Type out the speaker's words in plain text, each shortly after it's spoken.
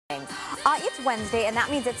It's Wednesday, and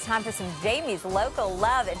that means it's time for some Jamie's Local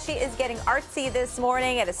Love, and she is getting artsy this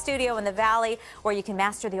morning at a studio in the Valley where you can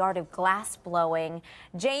master the art of glass blowing.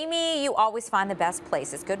 Jamie, you always find the best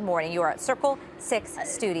places. Good morning. You are at Circle 6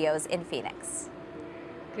 Studios in Phoenix.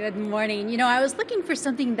 Good morning. You know, I was looking for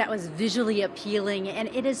something that was visually appealing, and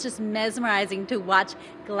it is just mesmerizing to watch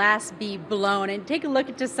glass be blown. And take a look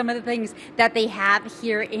at just some of the things that they have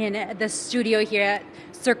here in the studio here at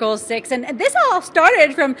Circle 6. And this all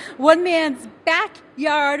started from one man's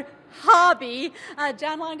backyard hobby.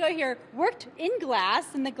 John Longo here worked in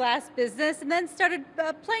glass, in the glass business, and then started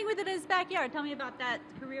playing with it in his backyard. Tell me about that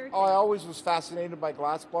career. Oh, I always was fascinated by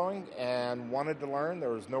glass blowing and wanted to learn.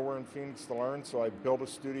 There was nowhere in Phoenix to learn, so I built a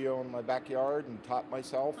studio in my backyard and taught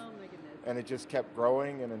myself. Oh my goodness. And it just kept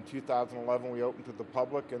growing, and in 2011 we opened to the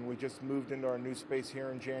public, and we just moved into our new space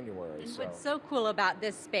here in January. And what's so cool about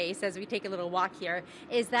this space, as we take a little walk here,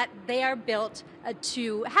 is that they are built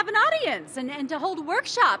to have an audience and to hold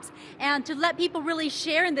workshops and to let people really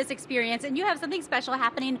share in this experience. And you have something special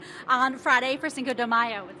happening on Friday for Cinco de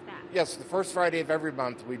Mayo. What's that? Yes, the first Friday of every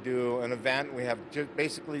month we do an event. We have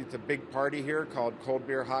basically it's a big party here called Cold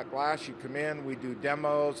Beer Hot Glass. You come in, we do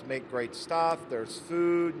demos, make great stuff. There's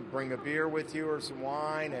food, bring a beer with you or some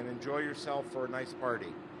wine, and enjoy yourself for a nice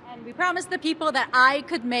party. And we promised the people that I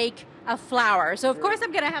could make a flower. So of course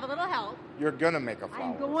I'm going to have a little help. You're going to make a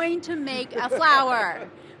flower. I'm going to make a flower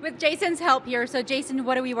with Jason's help here. So Jason,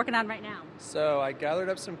 what are we working on right now? So I gathered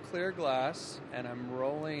up some clear glass, and I'm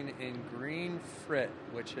rolling in green frit,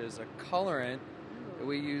 which is a colorant that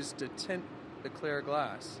we use to tint the clear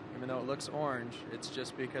glass. Even though it looks orange, it's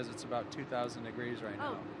just because it's about 2,000 degrees right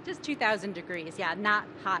now. Oh, just 2,000 degrees. Yeah, not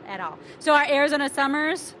hot at all. So our Arizona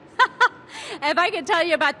summers, if I could tell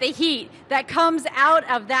you about the heat that comes out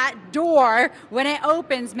of that door when it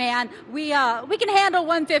opens, man, we can handle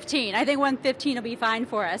 115. I think 115 will be fine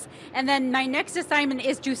for us. And then my next assignment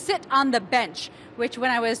is to sit on the bench, which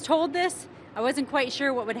when I was told this, I wasn't quite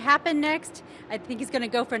sure what would happen next. I think he's going to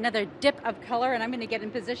go for another dip of color, and I'm going to get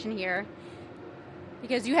in position here.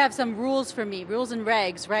 Because you have some rules for me, rules and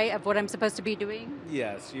regs, right, of what I'm supposed to be doing?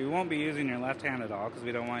 Yes, you won't be using your left hand at all because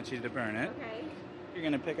we don't want you to burn it. Okay. You're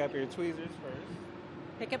going to pick up your tweezers first.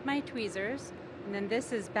 Pick up my tweezers, and then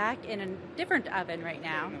this is back in a different oven right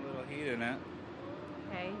now. Getting a little heat in it.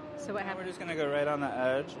 Okay, so what Now happens? we're just going to go right on the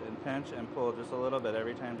edge and pinch and pull just a little bit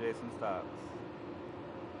every time Jason stops.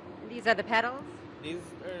 These are the petals? These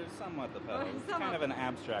are somewhat the petals. It's some kind of of an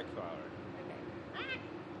abstract flower. Okay.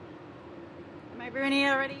 Am I ruining it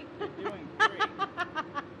already? You're doing great.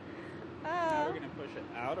 Now we're going to push it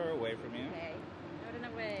out or away from you. Okay, out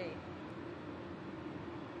and away.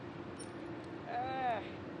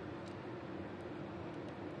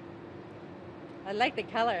 I like the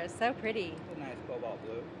color, it's so pretty. It's a nice cobalt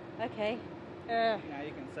blue. Okay. Now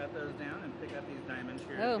you can set those down and pick up these diamond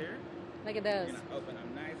shears here. Look at You're those. going to open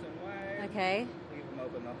them nice and wide. Okay. Leave them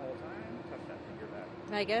open the whole time. Touch that finger back.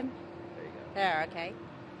 Am I good? There you go. There, okay.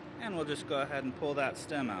 And we'll just go ahead and pull that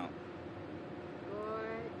stem out.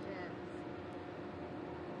 Gorgeous.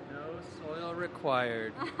 No soil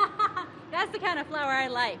required. That's the kind of flower I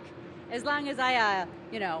like. As long as I,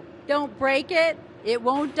 don't break it, it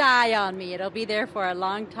won't die on me. It'll be there for a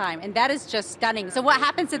long time. And that is just stunning. So what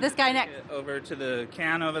happens to this guy next? Get over to the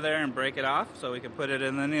can over there and break it off so we can put it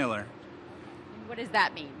in the annealer. What does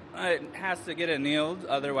that mean? It has to get annealed,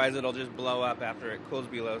 otherwise it'll just blow up after it cools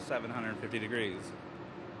below 750 degrees.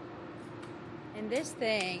 And this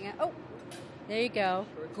thing, oh, there you go.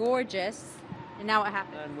 Gorgeous. And now what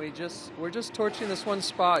happens? And we're just torching this one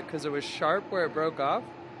spot because it was sharp where it broke off.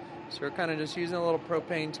 So we're kind of just using a little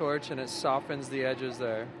propane torch, and it softens the edges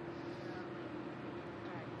there.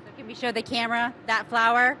 So can we show the camera that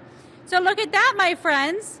flower? So look at that, my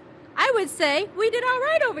friends. I would say we did all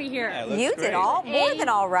right over here. Yeah, it looks You great. did all more than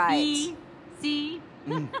all right. B, C.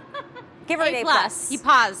 Give her an A+. He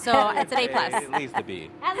paused, so it's an A+. At least a B.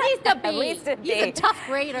 At least a B. At least a He's a B. tough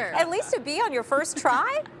grader. At least a B on your first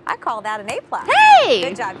try? I call that an A+. Hey!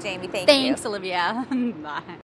 Good job, Jamie. Thank you. Thanks, Olivia. Bye.